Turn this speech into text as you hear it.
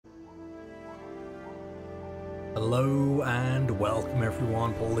Hello and welcome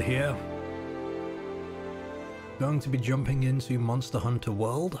everyone, Paul here. Going to be jumping into Monster Hunter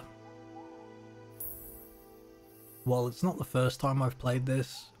World. While it's not the first time I've played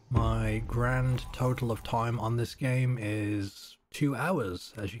this, my grand total of time on this game is 2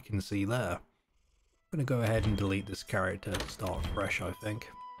 hours, as you can see there. I'm going to go ahead and delete this character to start fresh, I think.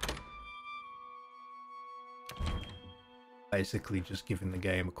 Basically just giving the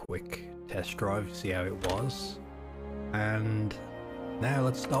game a quick test drive to see how it was. And now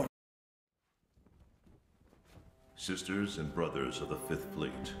let's start. Sisters and brothers of the Fifth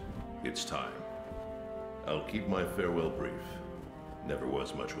Fleet, it's time. I'll keep my farewell brief. Never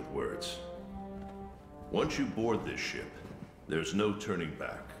was much with words. Once you board this ship, there's no turning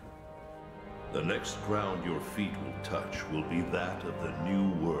back. The next ground your feet will touch will be that of the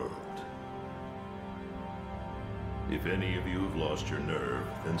New World. If any of you have lost your nerve,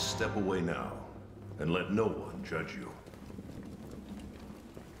 then step away now, and let no one judge you.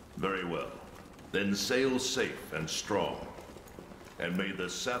 Very well. Then sail safe and strong, and may the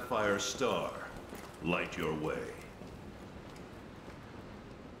Sapphire Star light your way.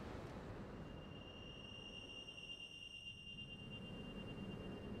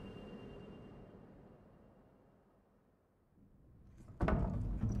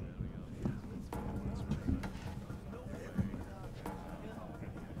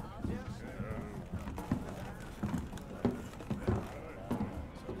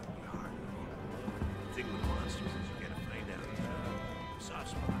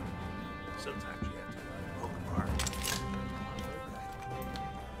 Sometimes you have to poke apart.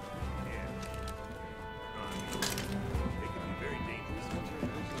 Yeah. They can be very dangerous.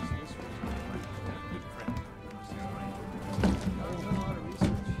 Good friend. I've done a lot of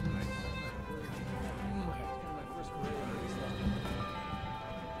research.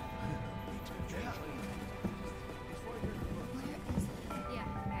 Yeah,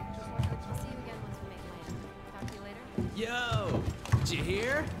 okay. I'll see you again once we make land. Talk to you later. Yo! Did you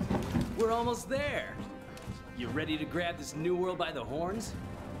hear? We're almost there. You ready to grab this new world by the horns?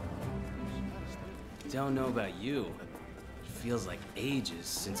 Don't know about you. It feels like ages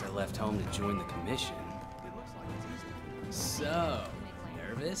since I left home to join the commission. So,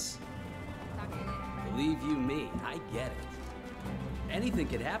 nervous? Talk to you later. Believe you me, I get it. Anything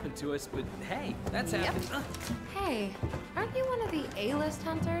could happen to us, but hey, that's Yep. happened. Hey, aren't you one of the A-list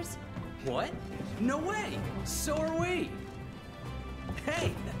hunters? What? No way! So are we!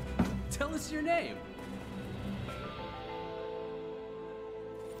 Hey! Tell us your name.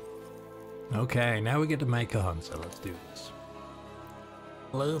 Okay, now we get to make a hunt, so let's do this.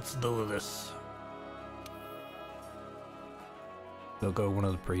 Let's do this. They'll go one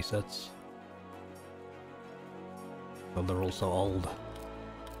of the presets. But they're also old.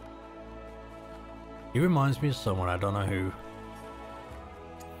 He reminds me of someone, I don't know who.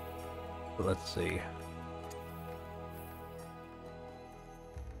 But let's see.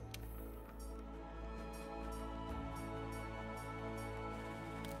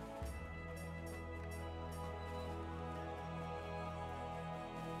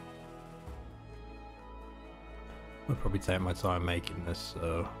 I'll probably take my time making this,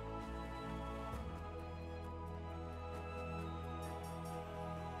 so...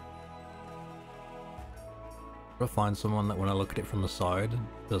 I'll find someone that when I look at it from the side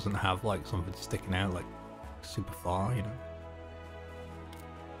doesn't have like something sticking out like super far, you know?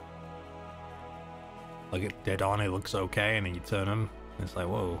 Like it dead on, it looks okay, and then you turn him, and it's like,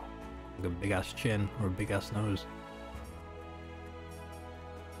 whoa, like a big ass chin or a big ass nose.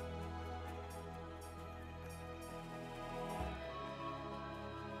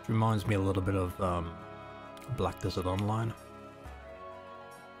 Reminds me a little bit of Black Desert Online.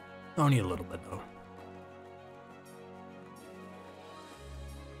 Only a little bit though.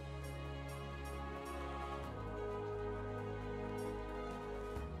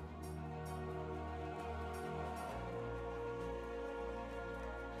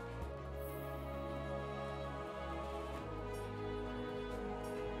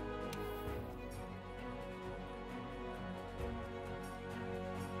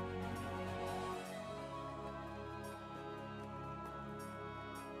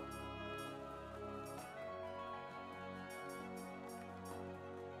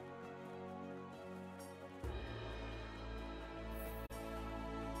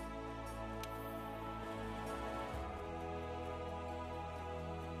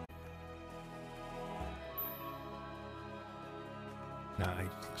 No,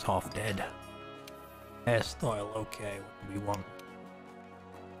 he's half dead. Hairstyle, okay, what do we want?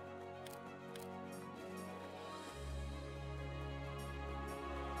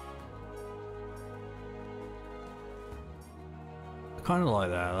 kind of like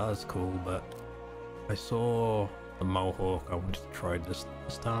that. That's cool, but I saw the mohawk. I wanted to try this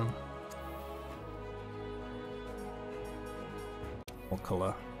time. What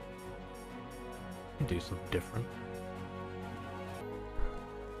color? Do something different.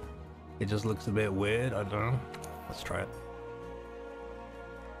 It just looks a bit weird. I don't know. Let's try it.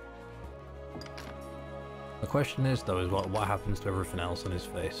 The question is though, is what happens to everything else on his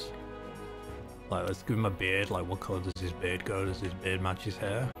face? Like, let's give him a beard. Like, what color does his beard go? Does his beard match his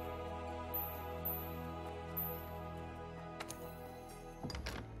hair?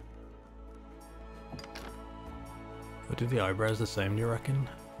 But do the eyebrows the same, do you reckon?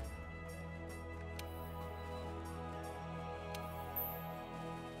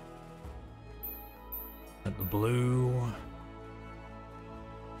 At the blue.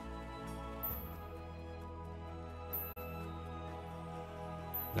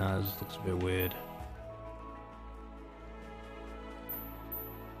 Nah, this looks a bit weird.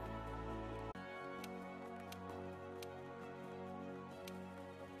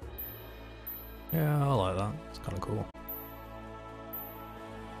 Yeah, I like that. It's kind of cool.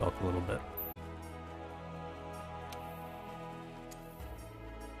 Talk a little bit.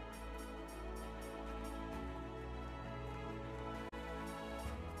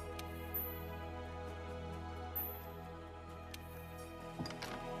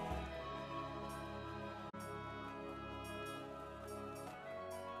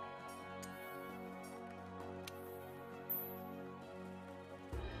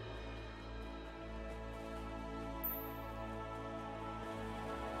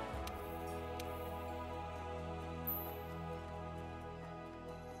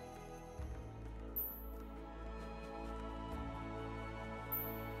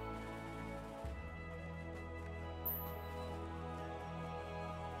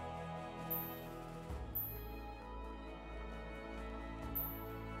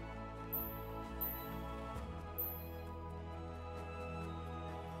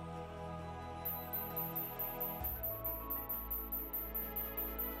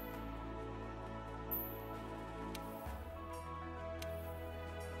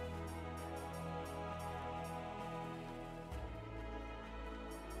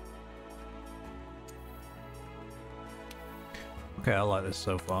 Okay, I like this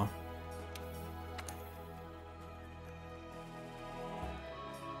so far.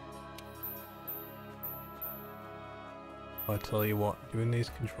 I tell you what, doing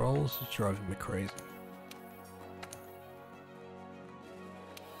these controls is driving me crazy.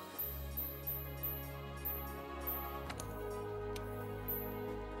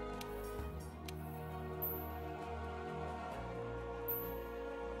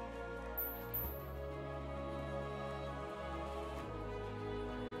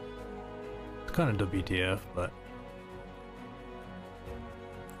 It's kind of WTF, but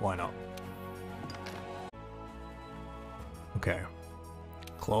why not? Okay,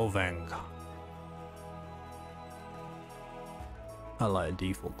 clothing. I like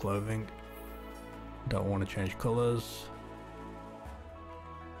default clothing. Don't want to change colors.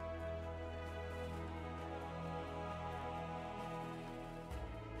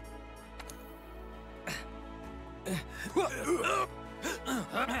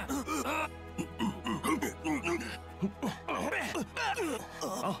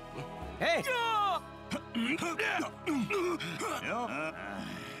 Hey!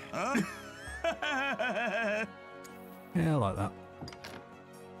 Yeah, I like that.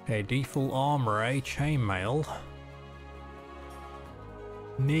 Okay, default armor, chainmail.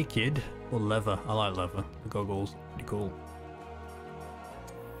 Naked or leather? I like leather. The goggles, pretty cool.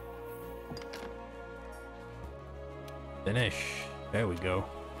 Finish. There we go.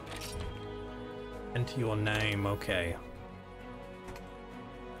 Enter your name, okay.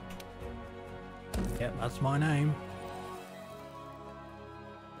 Yep, that's my name.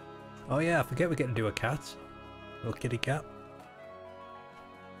 Oh yeah, I forget we get to do a cat. Little kitty cat.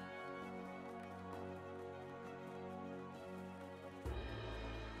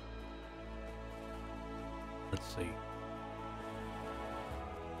 Let's see.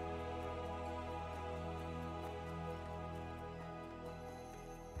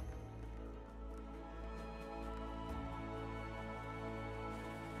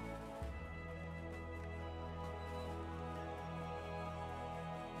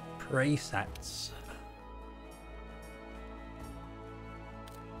 Presets.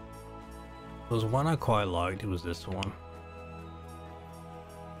 There was one I quite liked, it was this one.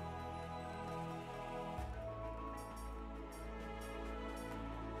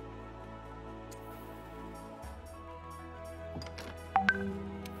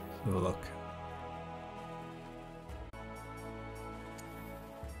 Let's have a look.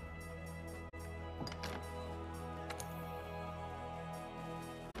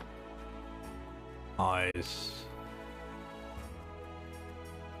 Nice.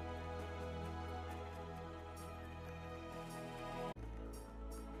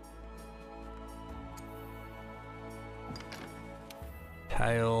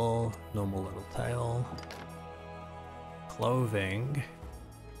 Tail, normal little tail. Clothing.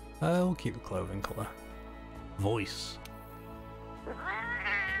 We'll keep the clothing color. Voice.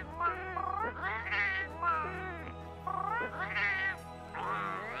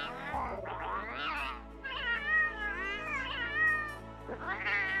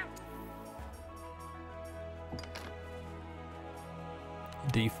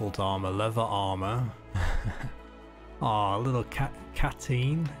 Default armor, leather armor. Aw, a little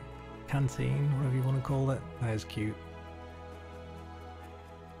canteen, whatever you want to call it. That is cute.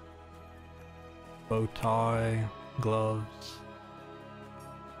 Bow tie, gloves.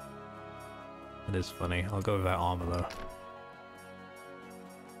 It is funny. I'll go with that armor though.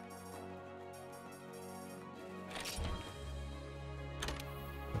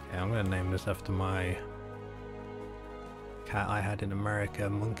 Okay, I'm gonna name this after my cat I had in America,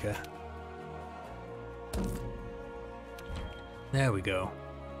 Monkey. There we go.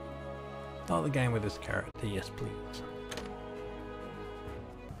 Start the game with this character, yes please.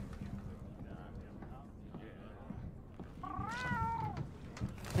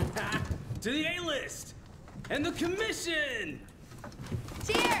 To the A-list! And the commission!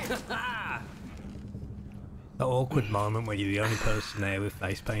 Cheers! That awkward moment where you're the only person there with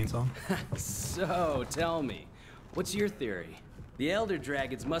face paint on. So, tell me, what's your theory? The Elder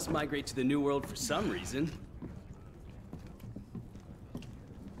Dragons must migrate to the New World for some reason.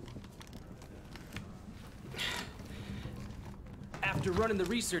 After running the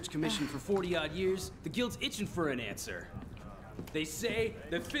research commission for 40-odd years, the guild's itching for an answer. They say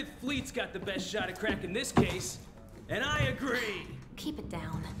the Fifth Fleet's got the best shot at cracking this case, and I agree! Keep it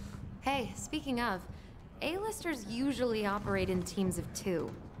down. Hey, speaking of, A-listers usually operate in teams of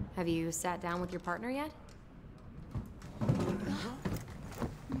 2. Have you sat down with your partner yet?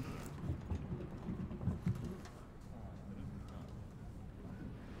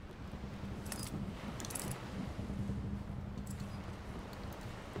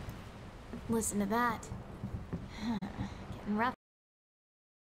 Listen to that. Getting rough.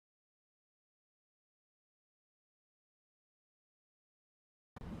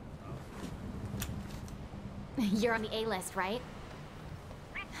 You're on the A-list, right?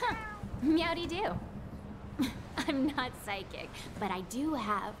 Huh. Meowdy-do. I'm not psychic, but I do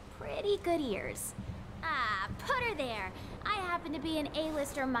have pretty good ears. Ah, put her there. I happen to be an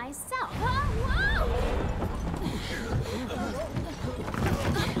A-lister myself. Oh, whoa!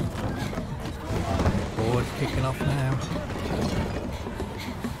 Board kicking off now.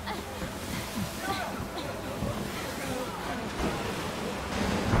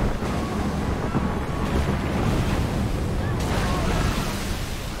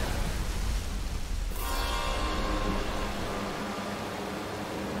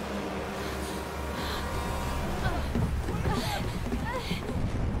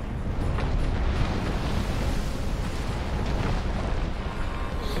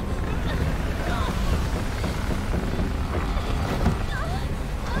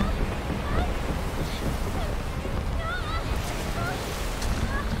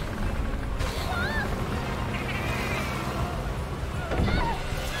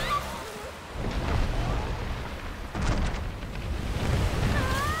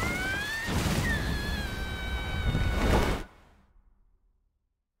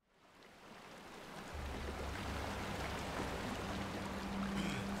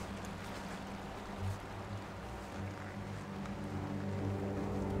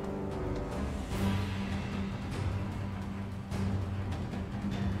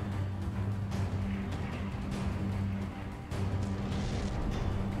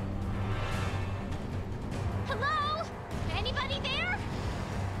 Hello? Anybody there?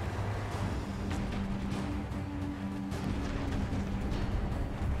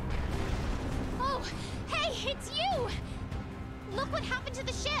 Oh, hey, it's you! Look what happened to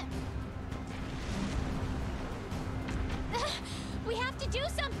the ship! We have to do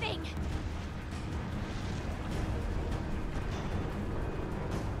something!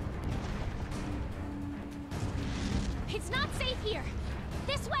 It's not safe here!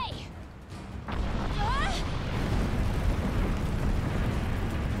 This way!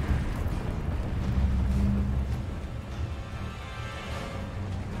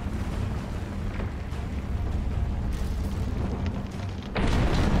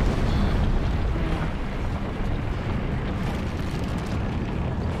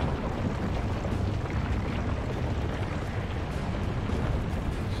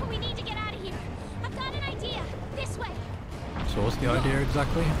 We need to get out of here! I've got an idea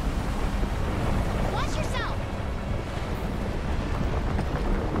exactly. Watch yourself!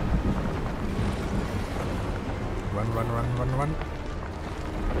 Run, run, run, run, run.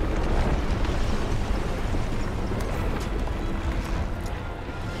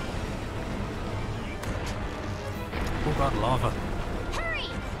 Oh god, lava. Hurry!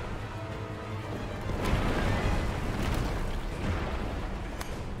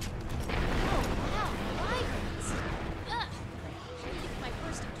 Oh, wow, migrants. Ugh. I didn't think my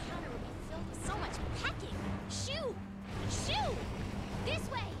first encounter would be filled with so much pecking. Shoo! Shoo! This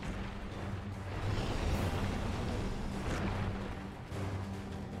way!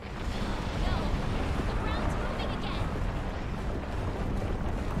 No, the ground's moving again.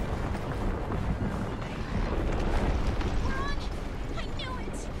 We're on! I knew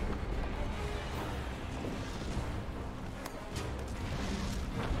it!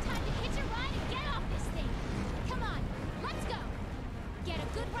 Time to hitch a ride and get off this thing! Come on, let's go! Get a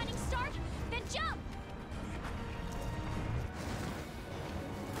good running start, then jump!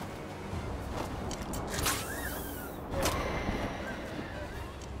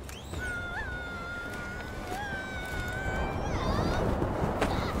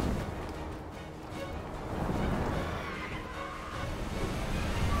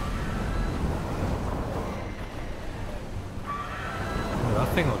 Oh, that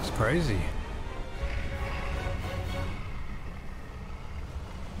thing looks crazy.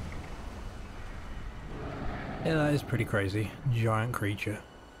 Yeah, that is pretty crazy. Giant creature.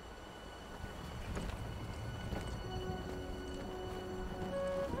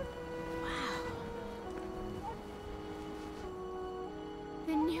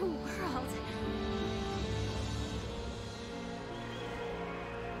 The new world.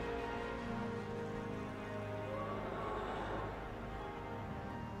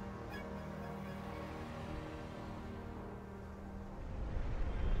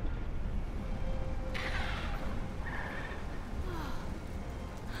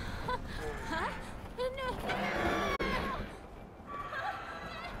 Huh? No.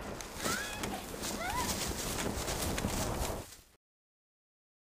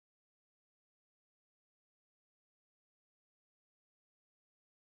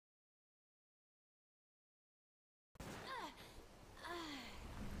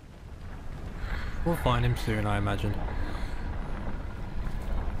 We'll find him soon, I imagine.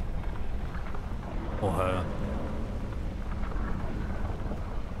 Or her.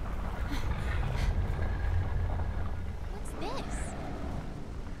 What's this?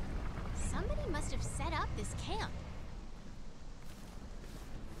 Somebody must have set up this camp.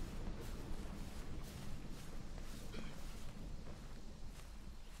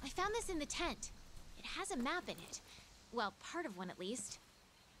 I found this in the tent. It has a map in it. Well, part of one at least.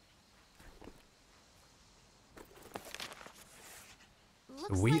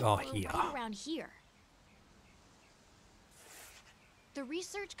 Looks We like are we're here. right around here. The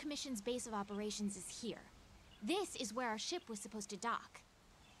Research Commission's base of operations is here. This is where our ship was supposed to dock.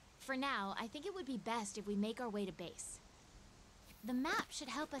 For now, I think it would be best if we make our way to base. The map should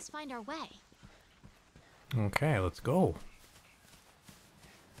help us find our way. Okay, let's go.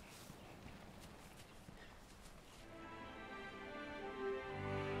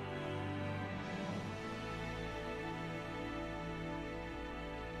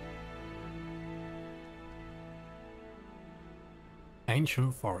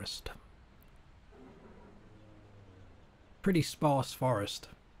 Ancient forest. Pretty sparse forest.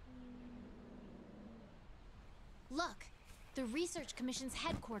 Look, the Research Commission's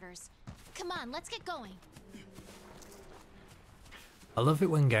headquarters. Come on, let's get going. I love it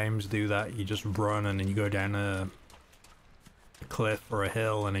when games do that. You just run and then you go down a cliff or a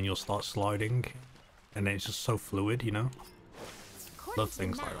hill and then you'll start sliding. And it's just so fluid, you know? According Love to the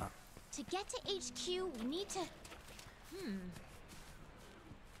things like map, that. to get to HQ, we need to...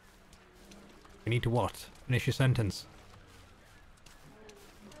 You need to what? Finish your sentence.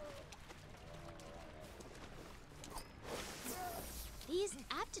 These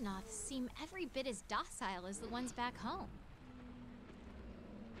Aptonoths seem every bit as docile as the ones back home.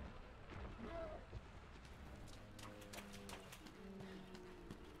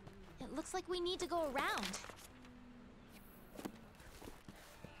 It looks like we need to go around.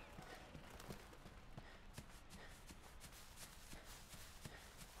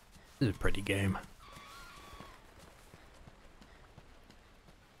 This is a pretty game.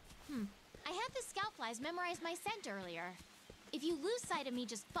 I had the scout flies memorize my scent earlier. If you lose sight of me,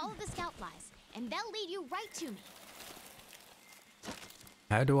 just follow the scout flies, and they'll lead you right to me.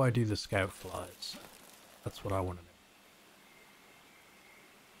 How do I do the scout flies? That's what I want to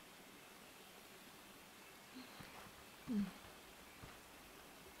know.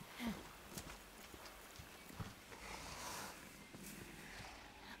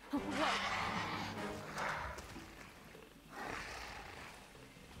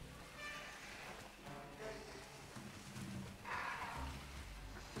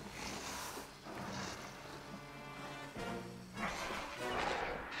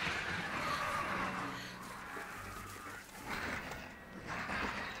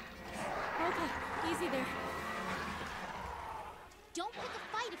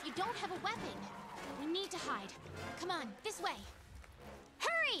 fight if you don't have a weapon. We need to hide. Come on, this way.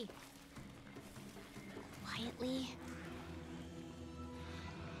 Hurry! Quietly.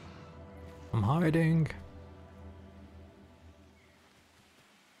 I'm hiding.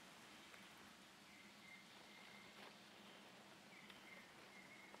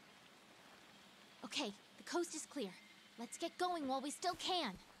 Okay, the coast is clear. Let's get going while we still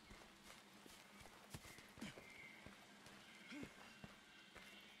can.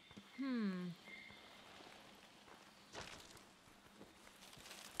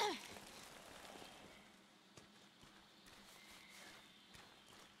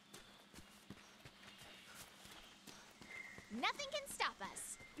 Nothing can stop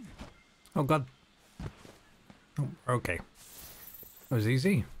us. Oh god. Oh, okay. That was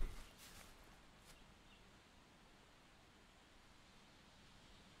easy.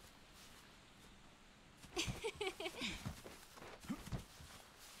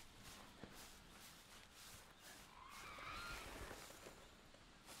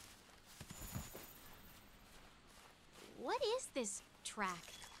 What is this track?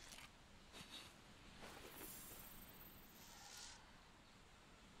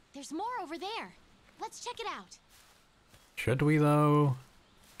 There's more over there. Let's check it out. Should we though?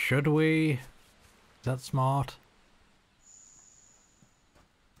 Should we? Is that smart?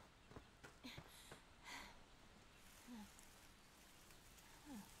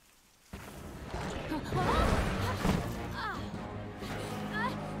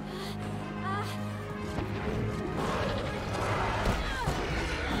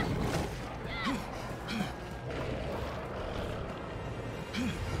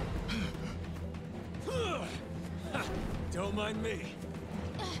 Don't mind me.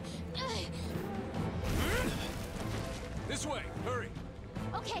 This way, hurry.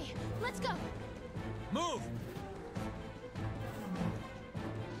 Okay, let's go. Move.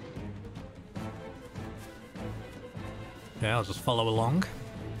 Yeah, I'll just follow along.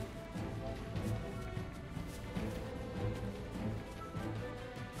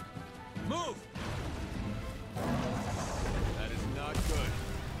 Move. That is not good.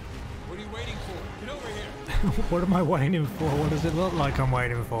 What are you waiting for? Get over here. What am I waiting for? What does it look like I'm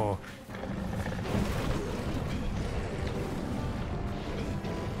waiting for?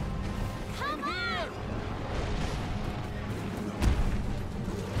 Come on!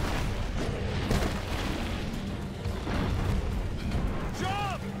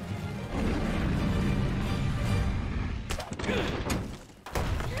 Jump!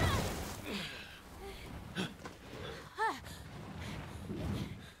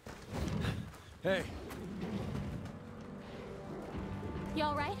 Hey, You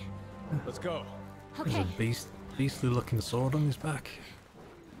all right? let's go. There's Okay. a beastly looking sword on his back.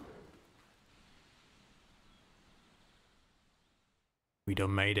 We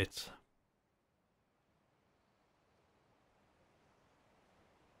done made it.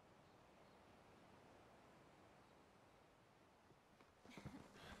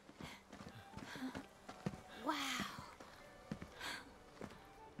 Wow.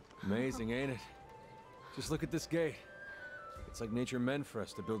 Amazing, ain't it? Just look at this gate. It's like nature meant for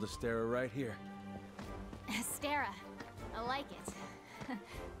us to build a stera right here. Stera. I like it.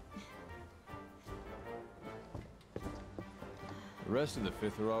 The rest of the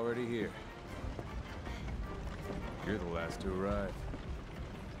Fifth are already here. You're the last to arrive.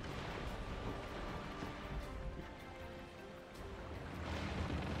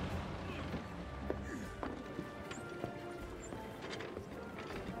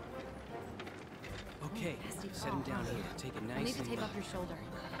 Okay, set him down here. Take it I'll nice need to and tape up your shoulder.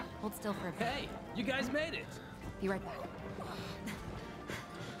 Hold still for a bit. Hey, you guys made it. Be right back.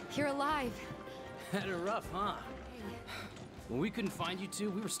 You're alive. Had it rough, huh? When we couldn't find you two,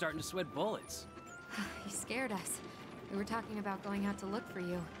 we were starting to sweat bullets. You scared us. We were talking about going out to look for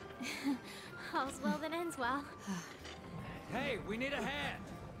you. All's well that ends well. Hey, we need a hand.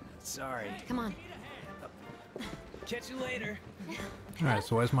 Sorry. Come on. Catch you later. Alright,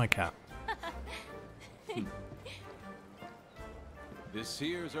 so where's my cat? This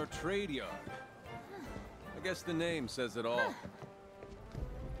here's our trade yard. I guess the name says it all.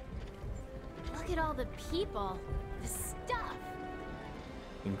 Look at all the people. The stuff.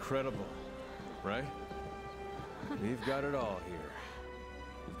 Incredible, right? We've got it all here.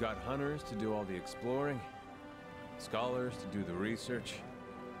 We've got hunters to do all the exploring, scholars to do the research,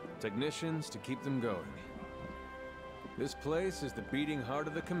 technicians to keep them going. This place is the beating heart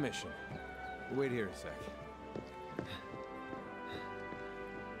of the Commission. Wait here a sec.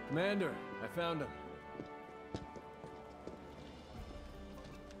 Commander, I found him.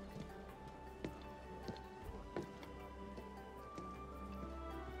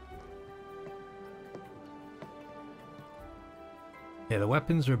 Yeah, the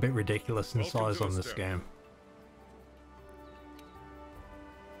weapons are a bit ridiculous in Welcome size to on this Astera. game.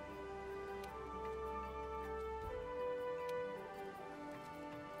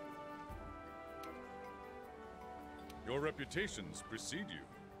 Your reputations precede you.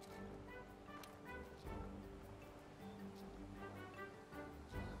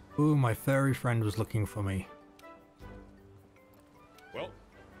 Ooh, my furry friend was looking for me. Well,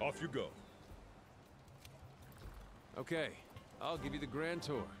 off you go. Okay, I'll give you the grand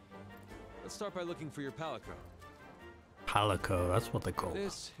tour. Let's start by looking for your palico. Palico, that's what they call it.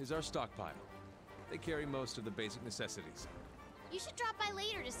 This is our stockpile. They carry most of the basic necessities. You should drop by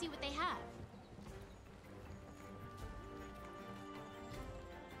later to see what they have.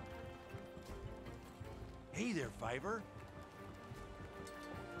 Hey there, Fiver.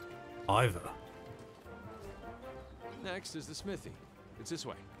 Ivor. Next is the smithy. It's this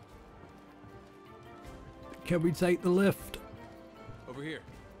way. Can we take the lift? Over here.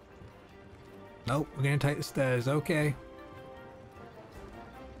 Nope, we're gonna take the stairs, okay.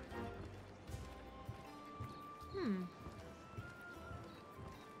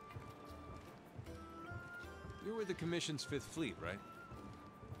 You're with the Commission's 5th Fleet, right?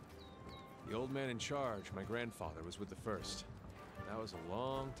 The old man in charge, my grandfather, was with the 1st. That was a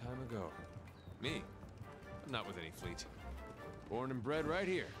long time ago. Me? I'm not with any fleet. Born and bred right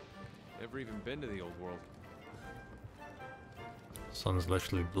here. Never even been to the old world. Sun's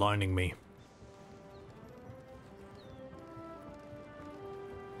literally blinding me.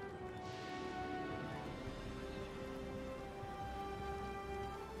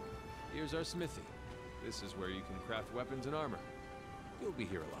 Here's our smithy. This is where you can craft weapons and armor. You'll be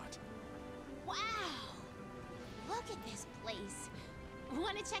here a lot. Wow! Look at this place.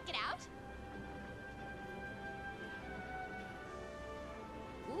 Want to check it out?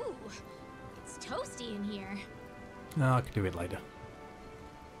 Ooh, it's toasty in here. No, I can do it later.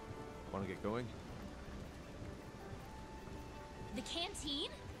 Want to get going? The canteen?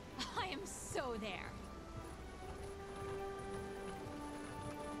 I am so there.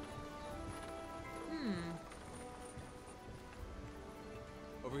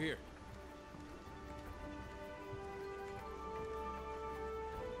 Over here.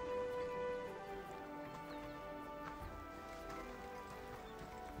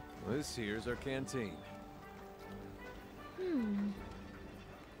 This here's our canteen.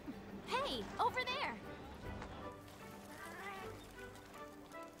 Hey, over there!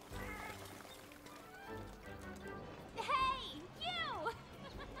 Hey, you!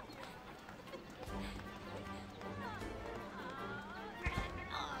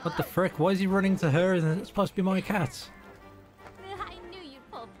 What the frick? Why is he running to her and it's supposed to be my cat? I knew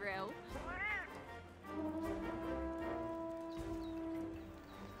you'd pull through.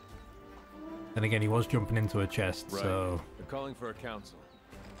 And again, he was jumping into a chest, Right. so... They're calling for a council.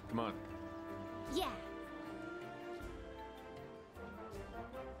 Come on. Yeah.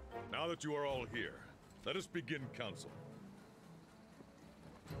 Now that you are all here, let us begin council.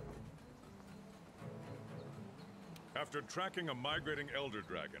 After tracking a migrating elder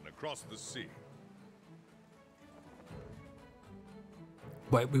dragon across the sea,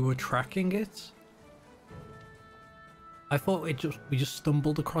 Wait, we were tracking it? I thought we just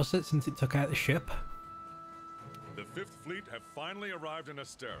stumbled across it since it took out the ship. the 5th Fleet have finally arrived in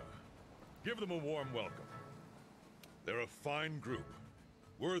Astera. Give them a warm welcome. They're a fine group,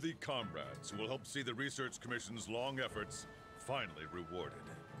 worthy comrades who will help see the Research Commission's long efforts finally rewarded.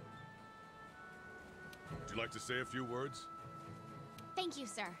 Would you like to say a few words? Thank you,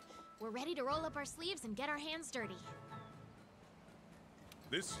 sir. We're ready to roll up our sleeves and get our hands dirty.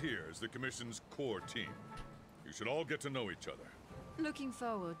 This here is the Commission's core team. You should all get to know each other. Looking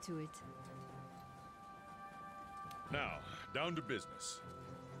forward to it. Now, down to business.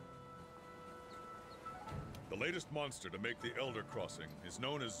 The latest monster to make the Elder Crossing is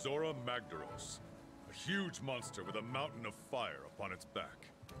known as Zora Magdaros, a huge monster with a mountain of fire upon its back.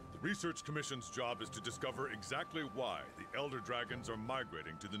 The Research Commission's job is to discover exactly why the Elder Dragons are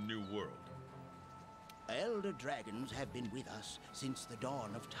migrating to the New World. Elder dragons have been with us since the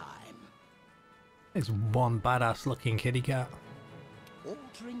dawn of time, It's one badass looking kitty cat.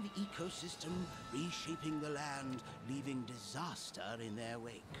 altering the ecosystem, reshaping the land, leaving disaster in their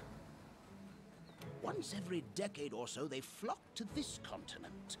wake. Once every decade or so, they flock to this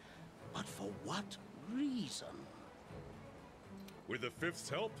continent. But for what reason? With the Fifth's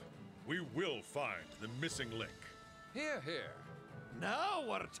help, we will find the missing link. Here, here. Now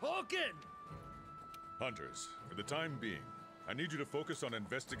we're talking! Hunters, for the time being, I need you to focus on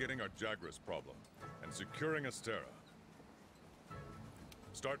investigating our Jagras problem and securing Astera.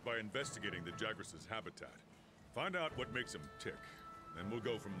 Start by investigating the Jagras' habitat. Find out what makes them tick. and we'll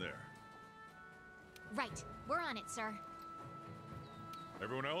go from there. Right. We're on it, sir.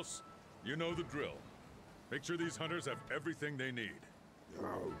 Everyone else, you know the drill. Make sure these hunters have everything they need.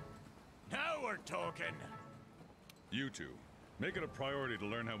 Now we're talking. You two, make it a priority to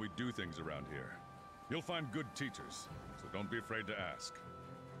learn how we do things around here. You'll find good teachers, so don't be afraid to ask.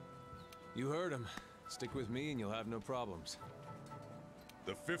 You heard him. Stick with me and you'll have no problems.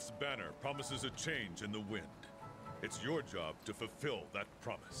 The Fifth's banner promises a change in the wind. It's your job to fulfill that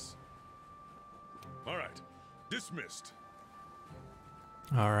promise. All right, dismissed.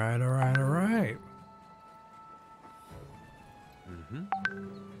 All right, all right, all right.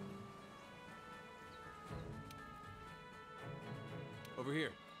 Over here.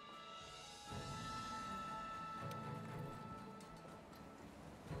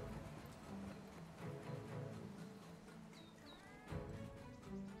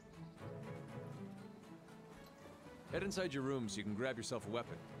 Head inside your room so you can grab yourself a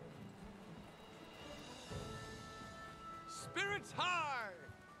weapon. Spirits high!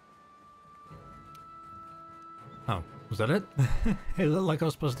 Oh, was that it? It looked like I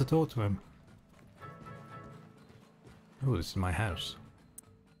was supposed to talk to him. Oh, this is my house.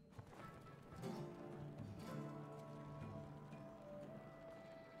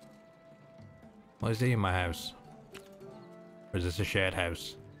 Why is he in my house? Or is this a shared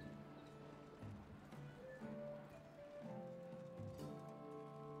house?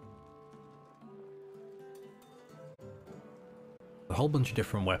 A whole bunch of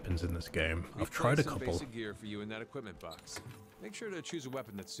different weapons in this game. I've tried a couple. Basic gear for you in that equipment box. Make sure to choose a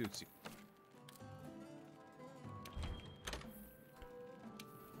weapon that suits you.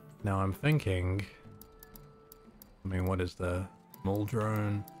 Now I'm thinking... I mean, what is the... Mole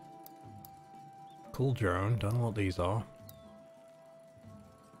drone? Cool drone, don't know what these are.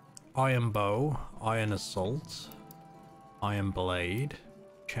 Iron bow, iron assault, iron blade,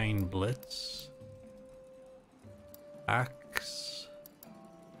 chain blitz, axe,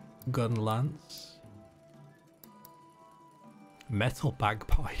 gun lance, metal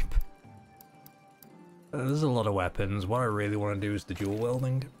bagpipe. There's a lot of weapons. What I really want to do is the dual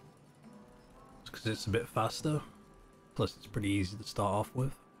wielding, because it's a bit faster. Plus, it's pretty easy to start off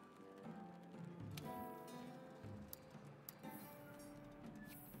with.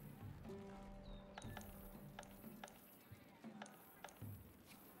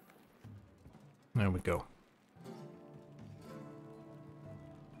 There we go.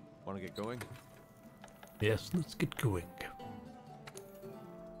 Want to get going? Yes, let's get going.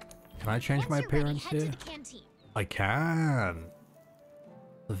 Can I change my appearance head here? to the canteen. I can.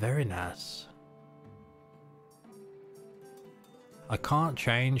 Very nice. I can't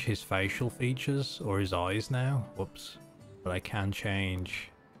change his facial features or his eyes now. Whoops. But I can change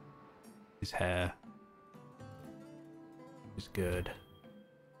his hair. It's good.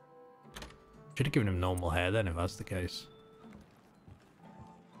 Should have given him normal hair then, if that's the case.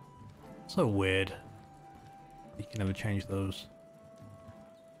 So weird. You can never change those.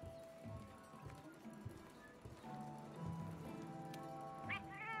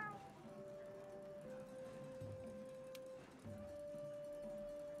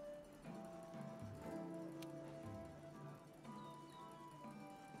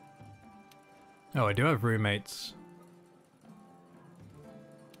 Oh, I do have roommates.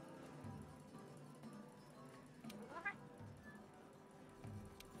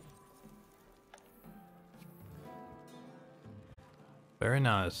 Very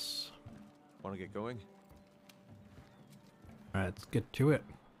nice. Want to get going? Alright, let's get to it.